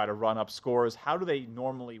team's going to try to run up scores. How do they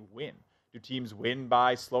normally win? Do teams win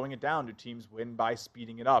by slowing it down? Do teams win by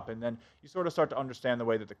speeding it up? And then you sort of start to understand the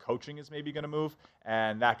way that the coaching is maybe going to move,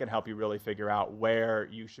 and that can help you really figure out where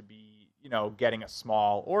you should be, getting a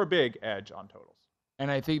small or a big edge on totals. And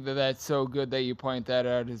I think that that's so good that you point that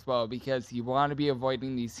out as well, because you want to be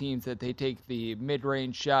avoiding these teams that they take the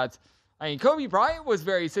mid-range shots. I mean, Kobe Bryant was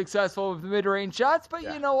very successful with the mid-range shots, but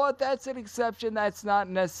you know what? That's an exception. That's not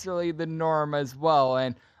necessarily the norm as well.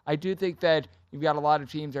 And I do think that you've got a lot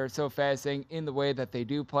of teams that are so fascinating in the way that they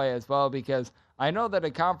do play as well, because I know that a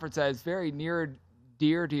conference that is very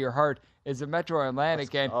dear to your heart is the Metro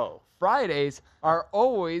Atlantic, and Fridays are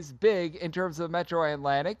always big in terms of Metro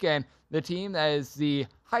Atlantic, and the team that is the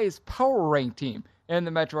highest power ranked team in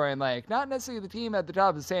the Metro Atlantic. Not necessarily the team at the top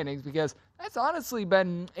of the standings, because that's honestly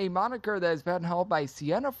been a moniker that has been held by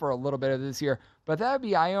Siena for a little bit of this year, but that would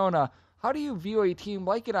be Iona. How do you view a team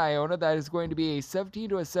like an Iona that is going to be a 17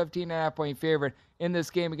 to a 17.5 point favorite in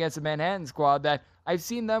this game against the Manhattan squad that I've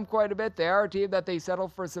seen them quite a bit? They are a team that they settle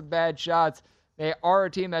for some bad shots. They are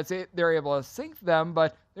a team they're able to sink them,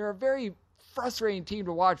 but they're a very frustrating team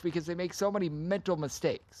to watch because they make so many mental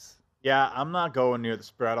mistakes. Yeah, I'm not going near the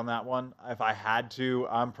spread on that one. If I had to,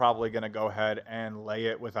 I'm probably going to go ahead and lay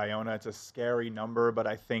it with Iona. It's a scary number, but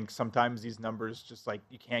I think sometimes these numbers just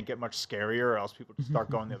you can't get much scarier or else people just start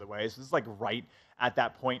going the other way. So this is right at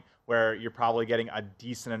that point where you're probably getting a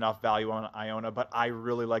decent enough value on Iona, but I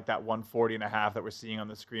really like that 140.5 that we're seeing on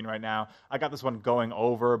the screen right now. I got this one going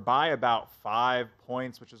over by about 5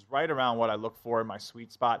 points, which is right around what I look for in my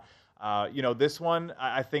sweet spot. This one,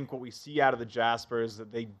 I think what we see out of the Jaspers is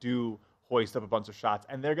that they do hoist up a bunch of shots,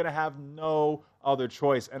 and they're going to have no other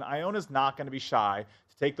choice. And Iona's not going to be shy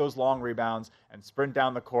to take those long rebounds and sprint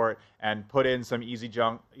down the court and put in some easy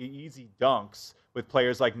dunks with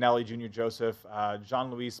players like Nelly Jr. Joseph,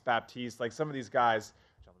 Jean-Louis Baptiste, like some of these guys.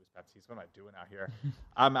 Jean-Louis Baptiste, what am I doing out here?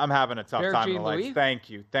 I'm having a tough time. Thank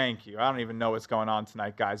you. I don't even know what's going on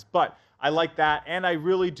tonight, guys. But I like that, and I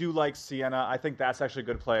really do like Siena. I think that's actually a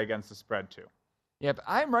good play against the spread, too. Yep,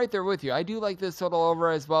 I'm right there with you. I do like this total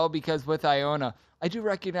over as well, because with Iona, I do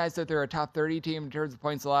recognize that they're a top 30 team in terms of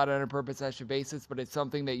points allowed on a per possession basis, but it's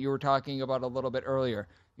something that you were talking about a little bit earlier.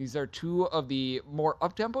 These are two of the more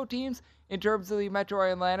up-tempo teams in terms of the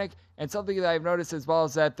Metro Atlantic, and something that I've noticed as well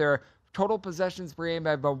is that their total possessions per game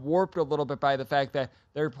have been warped a little bit by the fact that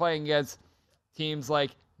they're playing against teams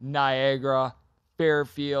like Niagara,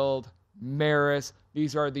 Fairfield, Marist.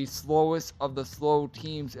 These are the slowest of the slow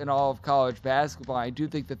teams in all of college basketball. I do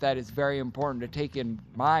think that is very important to take in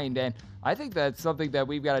mind, and I think that's something that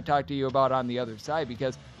we've got to talk to you about on the other side,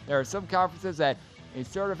 because there are some conferences that they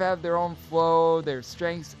sort of have their own flow, their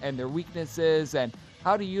strengths and their weaknesses, and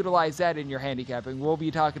how to utilize that in your handicapping. We'll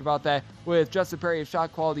be talking about that with Justin Perry of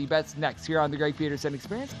Shot Quality Bets next here on the Greg Peterson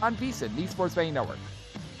Experience on VSiN, the Sports Betting Network.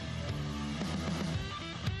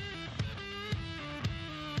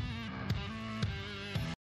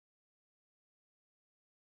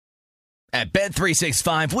 At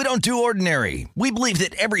Bet365, we don't do ordinary. We believe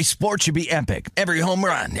that every sport should be epic. Every home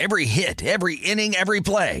run, every hit, every inning, every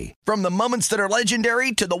play. From the moments that are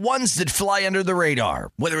legendary to the ones that fly under the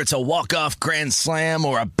radar. Whether it's a walk-off grand slam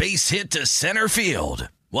or a base hit to center field.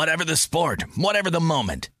 Whatever the sport, whatever the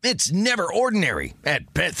moment. It's never ordinary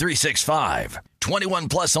at Bet365. 21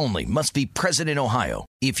 plus only. Must be present in Ohio.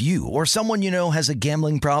 If you or someone you know has a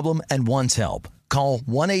gambling problem and wants help, call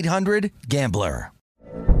 1-800-GAMBLER.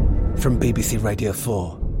 From BBC Radio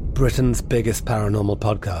 4, Britain's biggest paranormal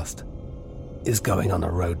podcast is going on a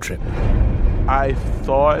road trip. I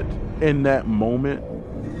thought in that moment,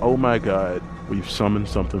 oh my God, we've summoned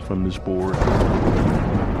something from this board.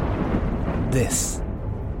 This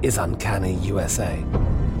is Uncanny USA.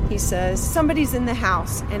 He says, somebody's in the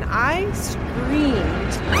house, and I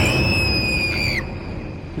screamed.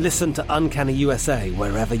 Listen to Uncanny USA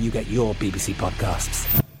wherever you get your BBC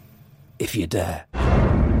podcasts, if you dare.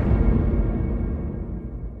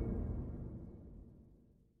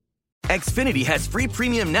 Xfinity has free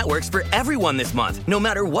premium networks for everyone this month, no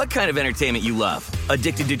matter what kind of entertainment you love.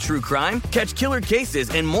 Addicted to true crime? Catch killer cases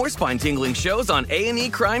and more spine-tingling shows on A&E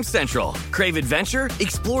Crime Central. Crave adventure?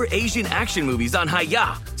 Explore Asian action movies on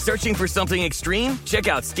Hi-YAH. Searching for something extreme? Check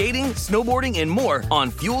out skating, snowboarding, and more on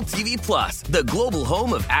Fuel TV Plus, the global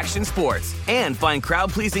home of action sports. And find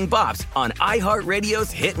crowd-pleasing bops on iHeartRadio's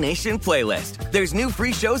Hit Nation playlist. There's new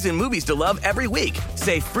free shows and movies to love every week.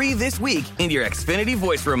 Say free this week in your Xfinity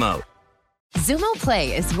voice remote. Xumo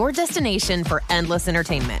Play is your destination for endless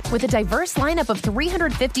entertainment. With a diverse lineup of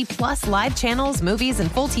 350-plus live channels, movies,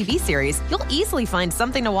 and full TV series, you'll easily find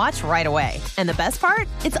something to watch right away. And the best part?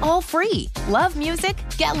 It's all free. Love music?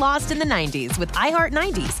 Get lost in the 90s with iHeart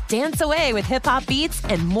 90s, dance away with hip-hop beats,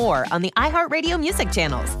 and more on the iHeartRadio music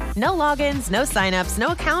channels. No logins, no signups, no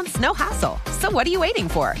accounts, no hassle. So what are you waiting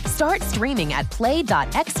for? Start streaming at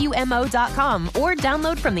play.xumo.com or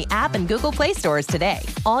download from the app and Google Play stores today.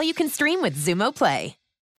 All you can stream with Xumo Play.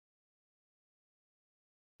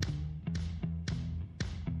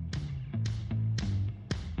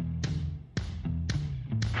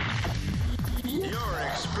 You're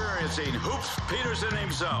experiencing Hoops Peterson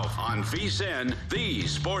himself on VSiN, the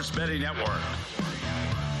Sports Betting Network.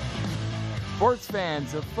 Sports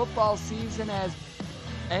fans, the football season has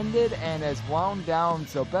ended and has wound down,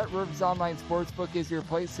 so BetRivers Online Sportsbook is your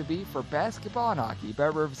place to be for basketball and hockey.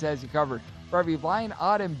 BetRivers has you covered for every line,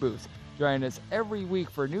 odd, and boost. Join us every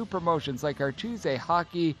week for new promotions like our Tuesday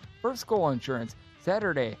hockey first goal insurance,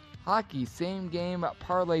 Saturday hockey same game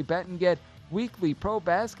parlay bet and get, weekly pro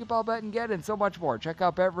basketball bet and get, and so much more. Check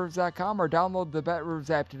out BetRivers.com or download the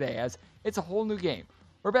BetRivers app today, as it's a whole new game.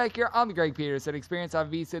 We're back here on the Greg Peterson Experience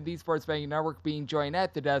on VSiN, the Sports Betting Network, being joined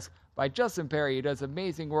at the desk by Justin Perry, who does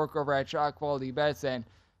amazing work over at Shot Quality Bets. And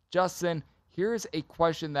Justin, here's a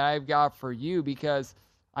question that I've got for you, because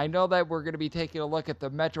I know that we're going to be taking a look at the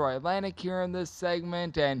Metro Atlantic here in this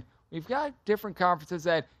segment, and we've got different conferences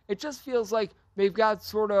that it just feels like they've got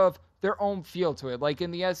sort of their own feel to it. Like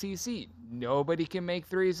in the SEC, nobody can make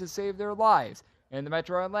threes to save their lives. In the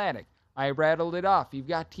Metro Atlantic, I rattled it off. You've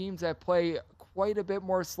got teams that play quite a bit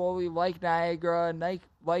more slowly, like Niagara,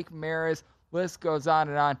 like Marist, list goes on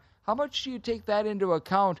and on. How much do you take that into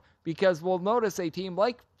account? Because we'll notice a team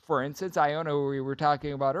like, for instance, Iona, who we were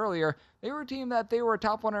talking about earlier, they were a team that they were a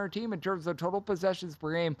top 100 team in terms of total possessions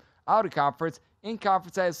per game out of conference. In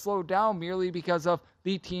conference, that has slowed down merely because of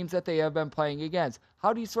the teams that they have been playing against.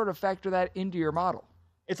 How do you sort of factor that into your model?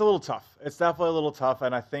 It's a little tough. It's definitely a little tough,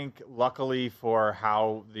 and I think luckily for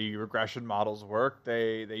how the regression models work,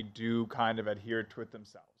 they do kind of adhere to it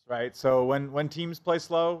themselves, right? So when teams play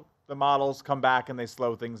slow, the models come back and they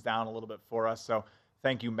slow things down a little bit for us. So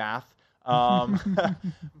thank you, math.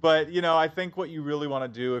 But, I think what you really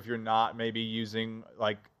want to do if you're not maybe using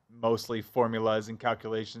like mostly formulas and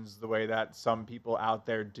calculations the way that some people out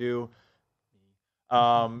there do,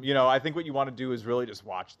 I think what you want to do is really just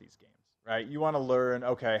watch these games, right? You want to learn,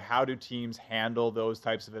 okay, how do teams handle those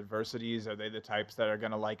types of adversities? Are they the types that are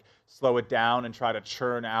going to like slow it down and try to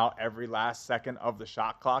churn out every last second of the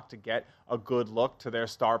shot clock to get a good look to their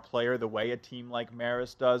star player the way a team like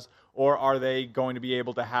Marist does? Or are they going to be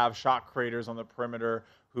able to have shot creators on the perimeter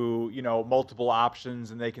who, multiple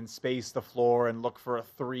options, and they can space the floor and look for a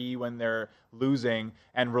three when they're losing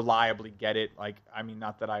and reliably get it?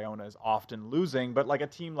 Not that Iona is often losing, but like a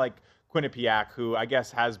team like Quinnipiac, who I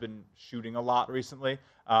guess has been shooting a lot recently.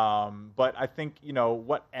 But I think,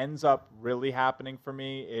 what ends up really happening for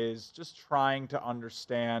me is just trying to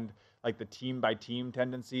understand like the team by team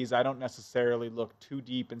tendencies. I don't necessarily look too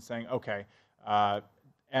deep in saying, okay,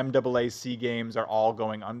 MAAC games are all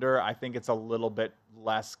going under. I think it's a little bit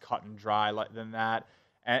less cut and dry than that.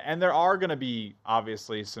 And there are going to be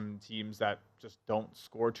obviously some teams that just don't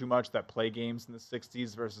score too much, that play games in the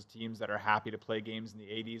 60s versus teams that are happy to play games in the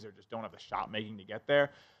 80s or just don't have the shot making to get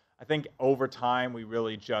there. I think over time we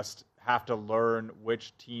really just have to learn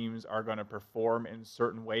which teams are going to perform in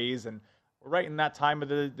certain ways. And we're right in that time of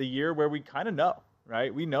the year where we kind of know,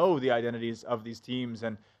 right? We know the identities of these teams,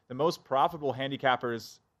 and the most profitable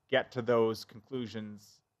handicappers get to those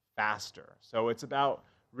conclusions faster. So it's about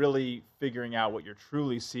really figuring out what you're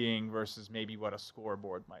truly seeing versus maybe what a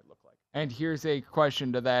scoreboard might look like. And here's a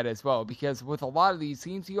question to that as well, because with a lot of these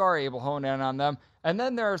teams, you are able to hone in on them. And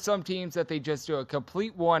then there are some teams that they just do a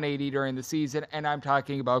complete 180 during the season, and I'm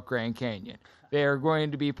talking about Grand Canyon. They are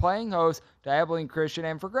going to be playing host to Abilene Christian,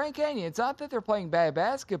 and for Grand Canyon, it's not that they're playing bad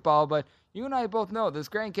basketball, but you and I both know this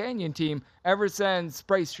Grand Canyon team, ever since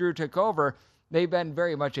Bryce Drew took over, they've been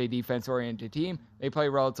very much a defense-oriented team. They play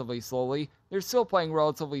relatively slowly. They're still playing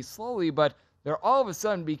relatively slowly, but they're all of a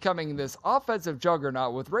sudden becoming this offensive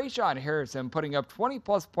juggernaut with Rayshawn Harrison putting up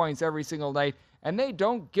 20-plus points every single night and they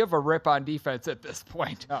don't give a rip on defense at this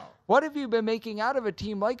point. No. What have you been making out of a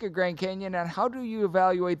team like a Grand Canyon, and how do you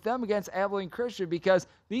evaluate them against Abilene Christian? Because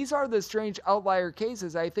these are the strange outlier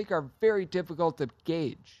cases I think are very difficult to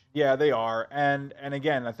gauge. Yeah, they are. And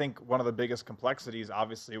again, I think one of the biggest complexities,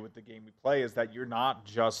 obviously, with the game we play is that you're not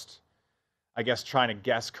just, I guess, trying to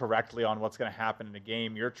guess correctly on what's going to happen in a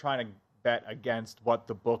game. You're trying to bet against what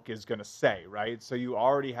the book is going to say, right? So you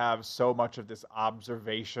already have so much of this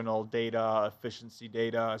observational data, efficiency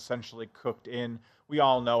data, essentially cooked in. We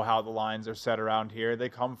all know how the lines are set around here. They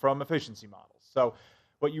come from efficiency models. So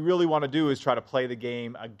what you really want to do is try to play the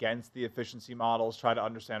game against the efficiency models, try to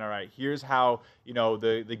understand, all right, here's how,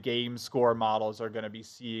 the game score models are going to be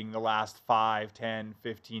seeing the last 5, 10,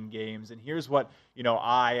 15 games. And here's what,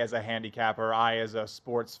 I as a handicapper, I as a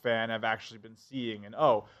sports fan have actually been seeing. And,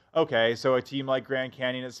 okay, so a team like Grand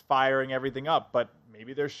Canyon is firing everything up, but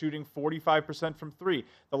maybe they're shooting 45% from three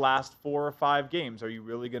the last 4 or 5 games. Are you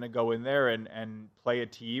really going to go in there and play a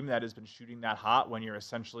team that has been shooting that hot when you're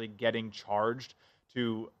essentially getting charged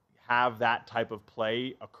to have that type of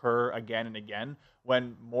play occur again and again,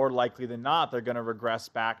 when more likely than not, they're going to regress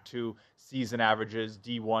back to season averages,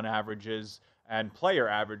 D1 averages, and player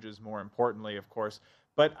averages, more importantly, of course.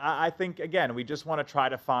 But I think, again, we just want to try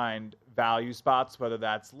to find value spots, whether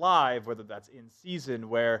that's live, whether that's in season,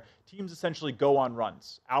 where teams essentially go on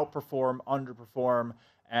runs, outperform, underperform,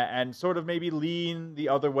 and sort of maybe lean the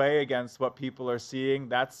other way against what people are seeing.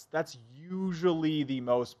 That's usually the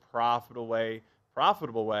most profitable way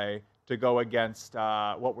to go against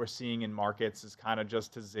what we're seeing in markets, is kind of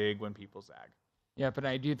just to zig when people zag. Yeah, but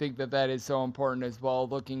I do think that is so important as well,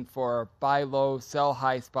 looking for buy low, sell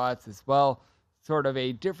high spots as well. Sort of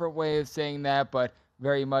a different way of saying that, but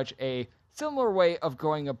very much a similar way of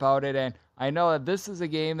going about it. And I know that this is a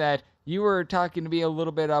game that you were talking to me a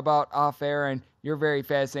little bit about off air, and you're very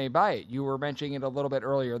fascinated by it. You were mentioning it a little bit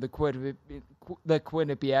earlier, the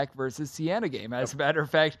Quinnipiac versus Siena game. As a matter of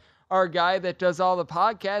fact, our guy that does all the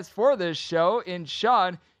podcasts for this show, in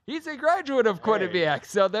Sean, he's a graduate of Quinnipiac.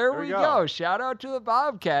 So there we go. Shout out to the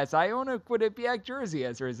Bobcats. I own a Quinnipiac jersey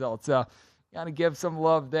as a result. So got to give some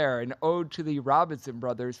love there. An ode to the Robinson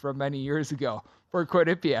brothers from many years ago for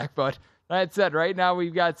Quinnipiac. But that said, right now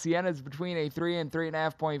we've got Siena's between a 3 and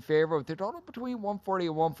 3.5 point favorite with a total between 140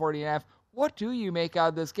 and 140.5. What do you make out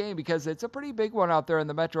of this game? Because it's a pretty big one out there in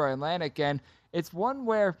the Metro Atlantic, and it's one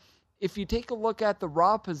where if you take a look at the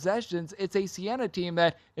raw possessions, it's a Siena team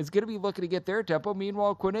that is going to be looking to get their tempo.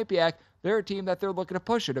 Meanwhile, Quinnipiac, they're a team that they're looking to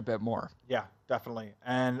push it a bit more. Yeah, definitely.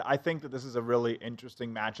 And I think that this is a really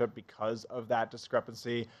interesting matchup because of that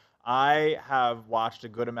discrepancy. I have watched a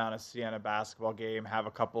good amount of Siena basketball game, have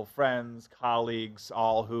a couple friends, colleagues,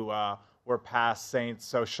 all who were past Saints.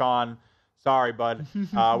 So, Sean, sorry, bud.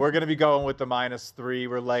 We're going to be going with the -3.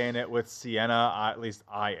 We're laying it with Siena. At least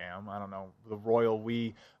I am. I don't know, the royal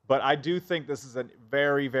we. But I do think this is a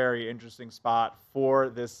very, very interesting spot for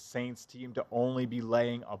this Saints team to only be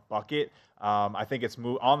laying a bucket. I think it's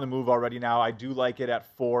on the move already now. I do like it at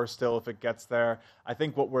 4 still if it gets there. I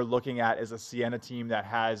think what we're looking at is a Siena team that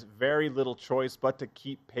has very little choice but to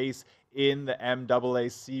keep pace in the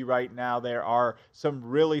MAAC right now. There are some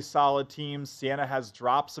really solid teams. Siena has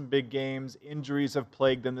dropped some big games. Injuries have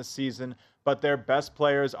plagued them this season, but their best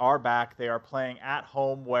players are back. They are playing at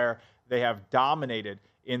home where they have dominated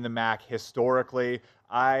in the MAC historically.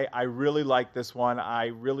 I really like this one. I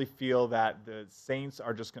really feel that the Saints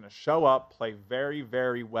are just going to show up, play very,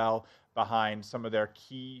 very well behind some of their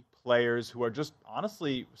key players who are just,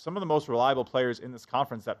 honestly, some of the most reliable players in this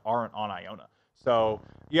conference that aren't on Iona. So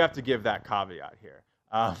you have to give that caveat here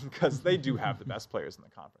because they do have the best players in the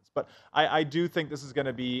conference. But I do think this is going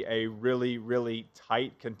to be a really, really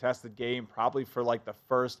tight, contested game, probably for like the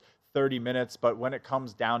first 30 minutes, but when it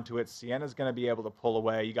comes down to it, Siena's going to be able to pull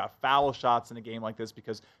away. You got foul shots in a game like this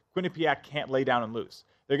because Quinnipiac can't lay down and lose.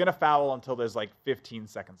 They're going to foul until there's like 15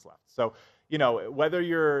 seconds left. So,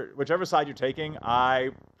 whichever side you're taking,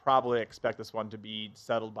 I probably expect this one to be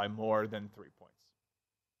settled by more than 3 points.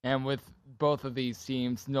 And with both of these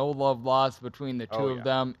teams, no love lost between the two of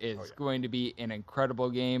them. It's going to be an incredible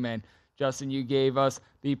game. And Justin, you gave us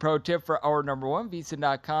the pro tip for hour number 1,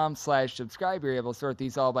 VSiN.com/subscribe. You're able to sort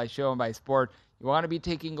these all by show and by sport. You want to be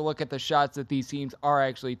taking a look at the shots that these teams are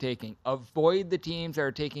actually taking. Avoid the teams that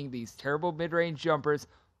are taking these terrible mid-range jumpers.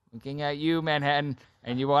 Looking at you, Manhattan,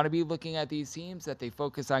 and you want to be looking at these teams that they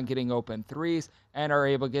focus on getting open threes and are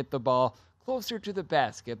able to get the ball closer to the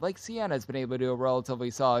basket, like Siena has been able to do a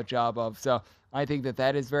relatively solid job of. So I think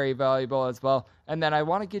that is very valuable as well. And then I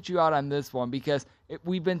want to get you out on this one because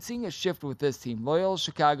we've been seeing a shift with this team. Loyola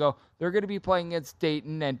Chicago, they're going to be playing against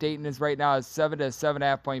Dayton, and Dayton is right now a 7 to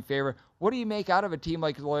 7.5 point favorite. What do you make out of a team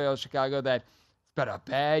like Loyola Chicago that it's been a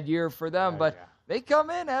bad year for them, but they come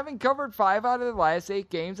in having covered 5 out of the last 8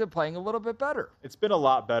 games and playing a little bit better? It's been a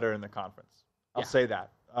lot better in the conference. I'll say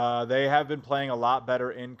that. They have been playing a lot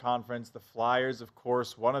better in conference. The Flyers, of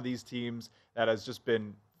course, one of these teams that has just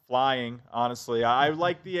been flying, honestly. I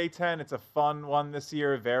like the A10. It's a fun one this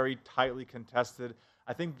year, very tightly contested.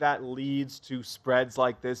 I think that leads to spreads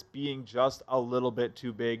like this being just a little bit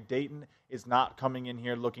too big. Dayton is not coming in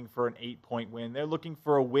here looking for an 8-point win. They're looking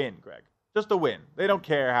for a win, Greg. Just a win. They don't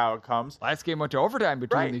care how it comes. Last game went to overtime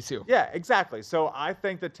between these two. Yeah, exactly. So I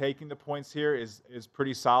think that taking the points here is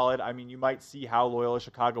pretty solid. I mean, you might see how Loyola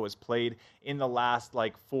Chicago has played in the last 4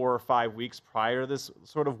 or 5 weeks prior to this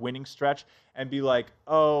sort of winning stretch and be like,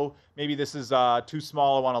 oh, maybe this is too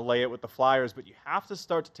small. I want to lay it with the Flyers. But you have to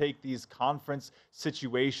start to take these conference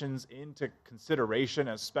situations into consideration,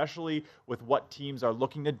 especially with what teams are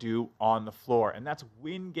looking to do on the floor. And that's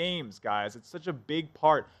win games, guys. It's such a big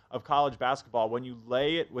part of college basketball. When you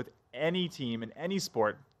lay it with any team in any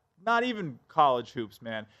sport, not even college hoops,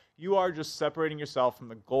 man, you are just separating yourself from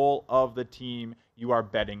the goal of the team you are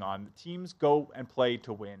betting on. The teams go and play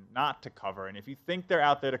to win, not to cover. And if you think they're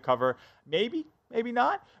out there to cover, maybe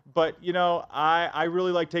not. But, I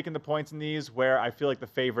really like taking the points in these where I feel like the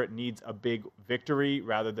favorite needs a big victory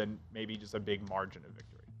rather than maybe just a big margin of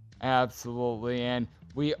victory. Absolutely. And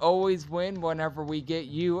we always win whenever we get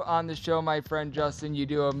you on the show, my friend Justin. You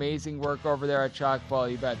do amazing work over there at Chalk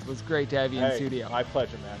Volley Bets. It was great to have you in studio. My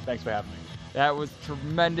pleasure, man. Thanks for having me. That was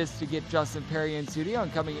tremendous to get Justin Perry in studio.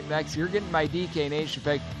 And coming in next, you're getting my DK Nation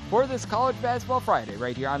pick for this College Basketball Friday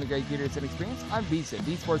right here on the Greg Peterson Experience on VSiN,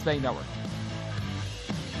 the Sports Betting Network.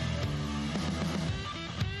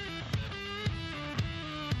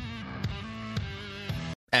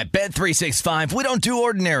 At Bet365, we don't do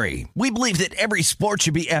ordinary. We believe that every sport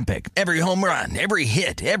should be epic. Every home run, every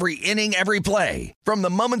hit, every inning, every play. From the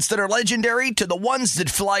moments that are legendary to the ones that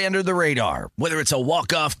fly under the radar. Whether it's a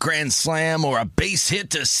walk-off grand slam or a base hit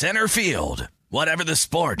to center field. Whatever the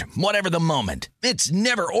sport, whatever the moment. It's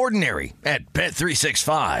never ordinary at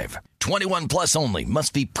Bet365. 21 plus only.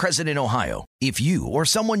 Must be present in Ohio. If you or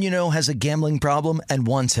someone you know has a gambling problem and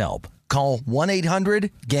wants help, call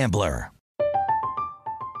 1-800-GAMBLER.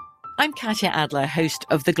 I'm Katya Adler, host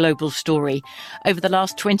of The Global Story. Over the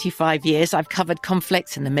last 25 years, I've covered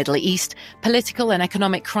conflicts in the Middle East, political and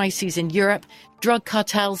economic crises in Europe, drug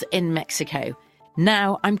cartels in Mexico.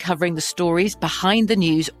 Now I'm covering the stories behind the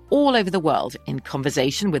news all over the world in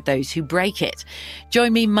conversation with those who break it.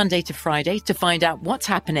 Join me Monday to Friday to find out what's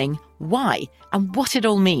happening, why, and what it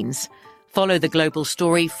all means. Follow The Global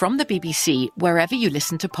Story from the BBC wherever you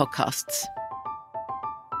listen to podcasts.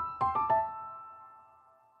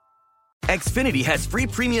 Xfinity has free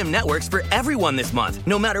premium networks for everyone this month,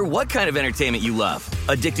 no matter what kind of entertainment you love.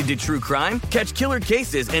 Addicted to true crime? Catch killer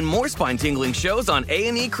cases and more spine-tingling shows on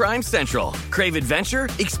A&E Crime Central. Crave adventure?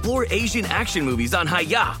 Explore Asian action movies on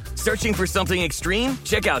Hi-YAH. Searching for something extreme?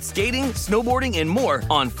 Check out skating, snowboarding, and more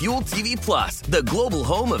on Fuel TV Plus, the global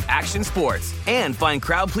home of action sports. And find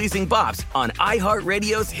crowd-pleasing bops on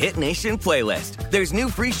iHeartRadio's Hit Nation playlist. There's new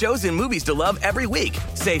free shows and movies to love every week.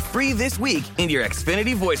 Say free this week in your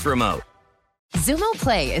Xfinity voice remote. Xumo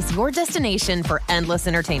Play is your destination for endless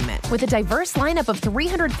entertainment. With a diverse lineup of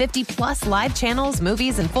 350 plus live channels,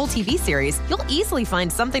 movies, and full TV series, you'll easily find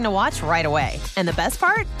something to watch right away. And the best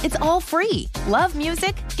part? It's all free. Love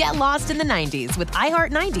music? Get lost in the 90s with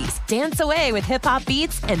iHeart 90s, dance away with hip-hop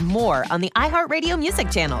beats, and more on the iHeartRadio music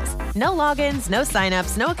channels. No logins, no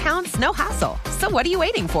signups, no accounts, no hassle. So what are you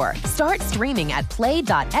waiting for? Start streaming at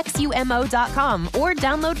play.xumo.com or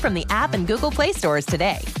download from the app and Google Play stores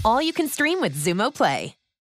today. All you can stream with Xumo Play.